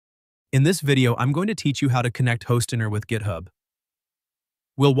In this video, I'm going to teach you how to connect Hostinger with GitHub.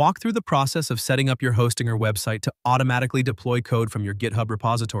 We'll walk through the process of setting up your Hostinger website to automatically deploy code from your GitHub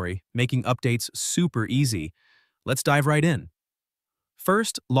repository, making updates super easy. Let's dive right in.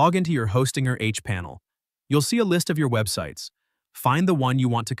 First, log into your Hostinger H panel. You'll see a list of your websites. Find the one you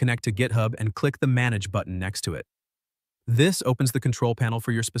want to connect to GitHub and click the Manage button next to it. This opens the control panel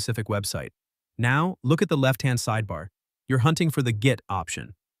for your specific website. Now, look at the left-hand sidebar. You're hunting for the Git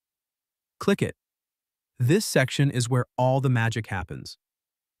option. Click it. This section is where all the magic happens.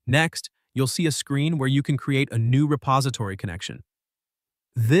 Next, you'll see a screen where you can create a new repository connection.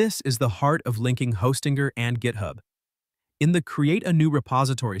 This is the heart of linking Hostinger and GitHub. In the Create a New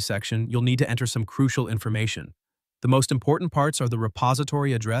Repository section, you'll need to enter some crucial information. The most important parts are the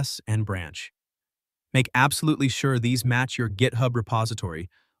repository address and branch. Make absolutely sure these match your GitHub repository,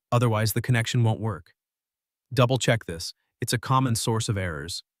 otherwise the connection won't work. Double-check this. It's a common source of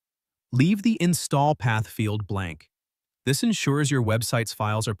errors. Leave the Install Path field blank. This ensures your website's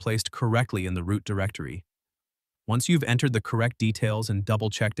files are placed correctly in the root directory. Once you've entered the correct details and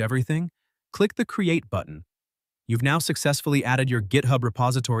double-checked everything, click the Create button. You've now successfully added your GitHub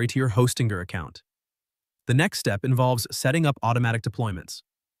repository to your Hostinger account. The next step involves setting up automatic deployments.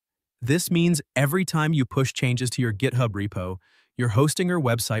 This means every time you push changes to your GitHub repo, your Hostinger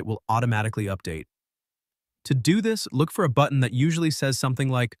website will automatically update. To do this, look for a button that usually says something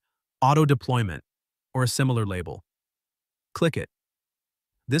like Auto Deployment or a similar label. Click it.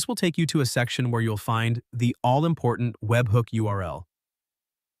 This will take you to a section where you'll find the all-important webhook URL.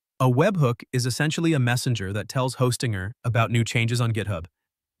 A webhook is essentially a messenger that tells Hostinger about new changes on GitHub.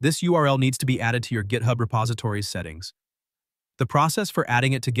 This URL needs to be added to your GitHub repository's settings. The process for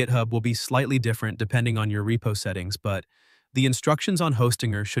adding it to GitHub will be slightly different depending on your repo settings, but the instructions on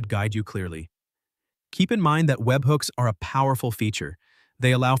Hostinger should guide you clearly. Keep in mind that webhooks are a powerful feature.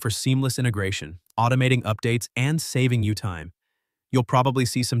 They allow for seamless integration, automating updates, and saving you time. You'll probably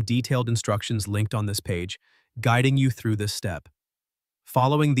see some detailed instructions linked on this page, guiding you through this step.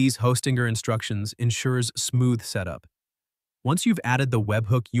 Following these Hostinger instructions ensures smooth setup. Once you've added the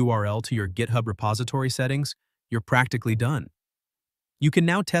webhook URL to your GitHub repository settings, you're practically done. You can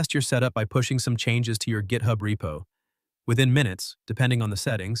now test your setup by pushing some changes to your GitHub repo. Within minutes, depending on the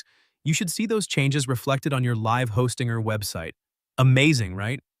settings, you should see those changes reflected on your live Hostinger website. Amazing,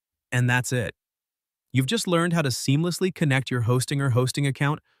 right? And that's it. You've just learned how to seamlessly connect your Hostinger hosting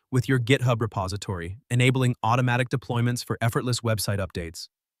account with your GitHub repository, enabling automatic deployments for effortless website updates.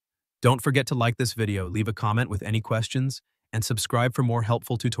 Don't forget to like this video, leave a comment with any questions, and subscribe for more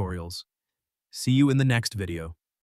helpful tutorials. See you in the next video.